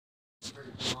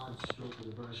Very broad stroke of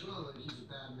the brush. Well, he's a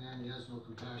bad man. He has no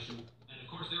compassion. And of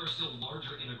course, there are still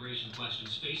larger immigration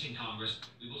questions facing Congress.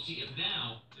 We will see if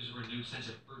now there's a renewed sense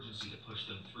of urgency to push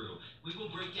them through. We will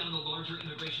break down the larger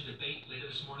immigration debate later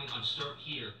this morning on Start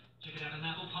Here. Check it out on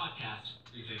Apple Podcasts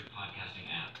or your favorite podcasting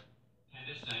app.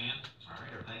 Candace, Diane? All right,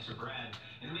 thanks for Brad.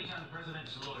 In the meantime, the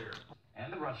president's lawyer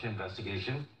and the Russia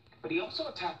investigation, but he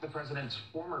also attacked the president's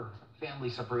former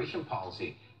family separation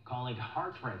policy, calling it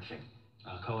heart-wrenching.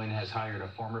 Cohen has hired a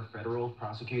former federal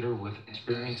prosecutor with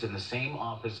experience in the same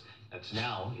office that's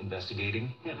now investigating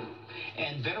him.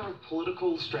 And veteran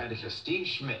political strategist Steve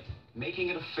Schmidt making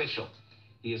it official.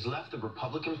 He has left the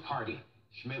Republican Party.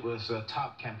 Schmidt was a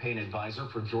top campaign advisor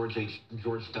for George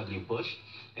W. Bush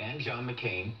and John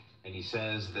McCain, and he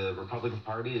says the Republican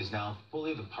Party is now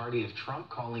fully the party of Trump,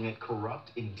 calling it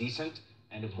corrupt, indecent,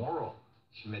 and immoral.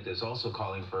 Schmidt is also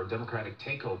calling for a Democratic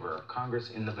takeover of Congress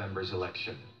in November's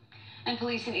election. And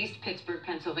police in East Pittsburgh,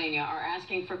 Pennsylvania, are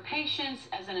asking for patience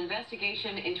as an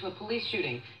investigation into a police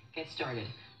shooting gets started.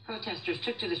 Protesters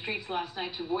took to the streets last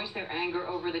night to voice their anger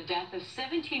over the death of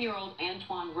 17-year-old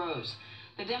Antoine Rose.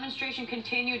 The demonstration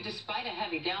continued despite a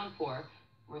heavy downpour.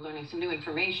 We're learning some new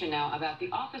information now about the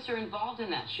officer involved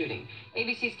in that shooting.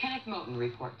 ABC's Kenneth Moten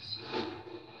reports.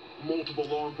 Multiple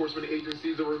law enforcement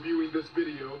agencies are reviewing this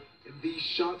video and these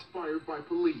shots fired by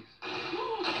police.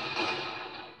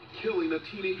 Killing a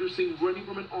teenager seen running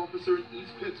from an officer in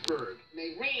East Pittsburgh.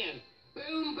 They ran.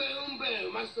 Boom, boom,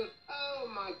 boom. I said, oh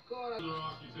my God. Other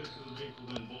occupants of the vehicle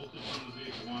then bolted from the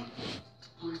vehicle on foot.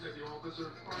 Police say the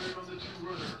officer fired on the two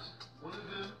runners. One of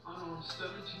them, unarmed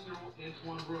 17-year-old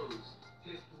Antoine Rose,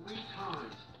 hit 3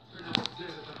 times, pronounced dead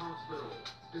at the hospital.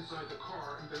 Inside the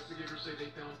car, investigators say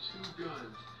they found 2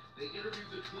 guns. They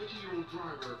interviewed the 20-year-old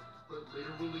driver, but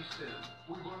later released him.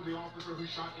 We learned the officer who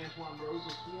shot Antoine Rose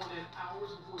was sworn in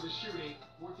hours before the shooting,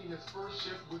 working his first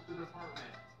shift with the department.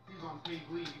 He's on paid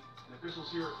leave, and officials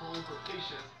here are calling for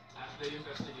patience as they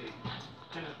investigate.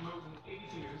 Kenneth Moten,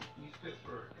 ABC News, East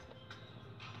Pittsburgh.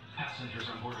 Passengers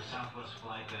on board a Southwest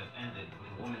flight that ended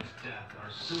with a woman's death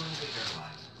are suing the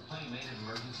airline. The plane made an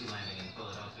emergency landing in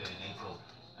Philadelphia in April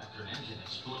after an engine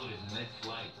exploded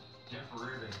mid-flight. Jeff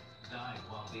Reardon died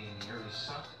while being nearly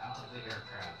sucked out of the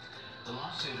aircraft. The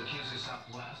lawsuit accuses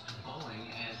Southwest,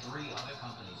 Boeing, and 3 other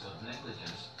companies of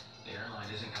negligence. The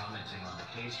airline isn't commenting on the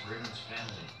case. Reardon's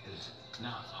family is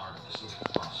not part of this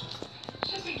lawsuit.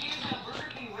 Shifting gears now,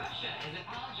 Burger King Russia is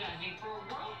apologizing for a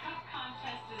World Cup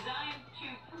contest designed to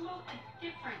promote a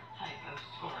different type of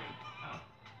scoring.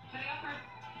 So the effort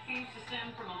seems to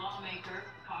stem from a lawmaker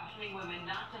cautioning women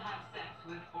not to have sex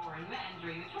with foreign men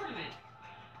during the tournament.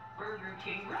 Burger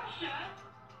King Russia,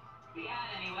 the ad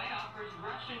anyway, offers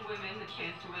Russian women the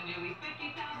chance to win nearly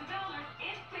 $50,000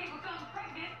 if they become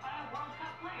pregnant by a World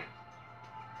Cup player.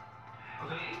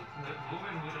 Okay, the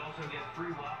woman would also get free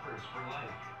Whoppers for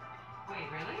life. Wait,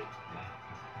 really?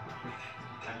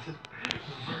 Tempted?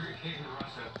 Burger King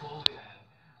Russia pulled the ad,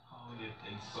 calling it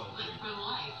insulting. For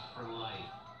life. For life.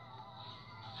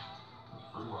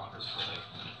 Free Whoppers for life.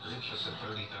 It's just at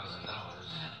 $30,000.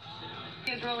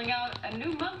 Is rolling out a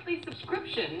new monthly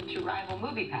subscription to rival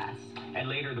MoviePass. And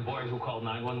later, the boy who called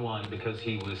 911 because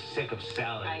he was sick of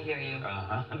salad. I hear you.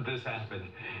 This happened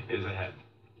is ahead.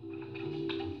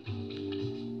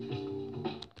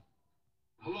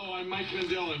 Hello, I'm Mike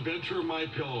Mandel, inventor of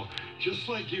MyPillow. Just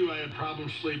like you, I had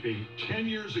problems sleeping. 10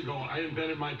 years ago, I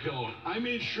invented MyPillow. I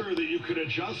made sure that you could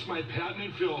adjust my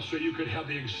patented fill so you could have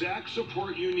the exact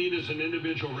support you need as an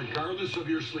individual, regardless of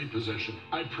your sleep position.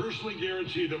 I personally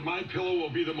guarantee that MyPillow will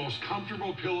be the most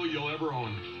comfortable pillow you'll ever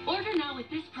own. Order now with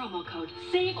this promo code.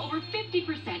 Save over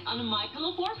 50% on a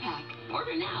MyPillow 4-pack.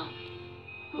 Order now.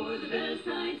 For the best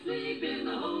night's sleep in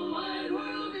the whole wide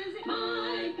world, visit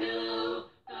mypillow.com.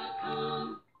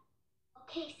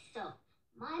 Okay, so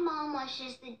my mom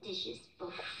washes the dishes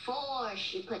before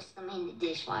she puts them in the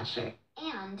dishwasher.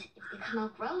 And if they come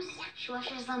out gross, she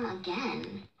washes them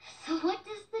again. So what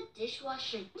does the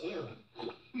dishwasher do?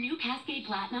 New Cascade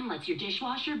Platinum lets your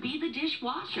dishwasher be the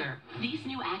dishwasher. These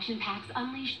new action packs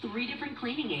unleash 3 different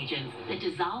cleaning agents that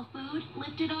dissolve food,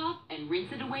 lift it off, and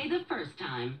rinse it away the first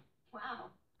time. Wow,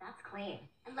 that's clean.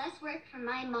 And less work for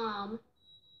my mom.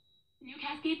 New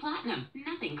Cascade Platinum.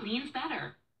 Nothing cleans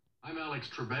better. I'm Alex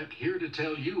Trebek, here to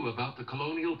tell you about the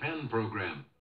Colonial Pen program.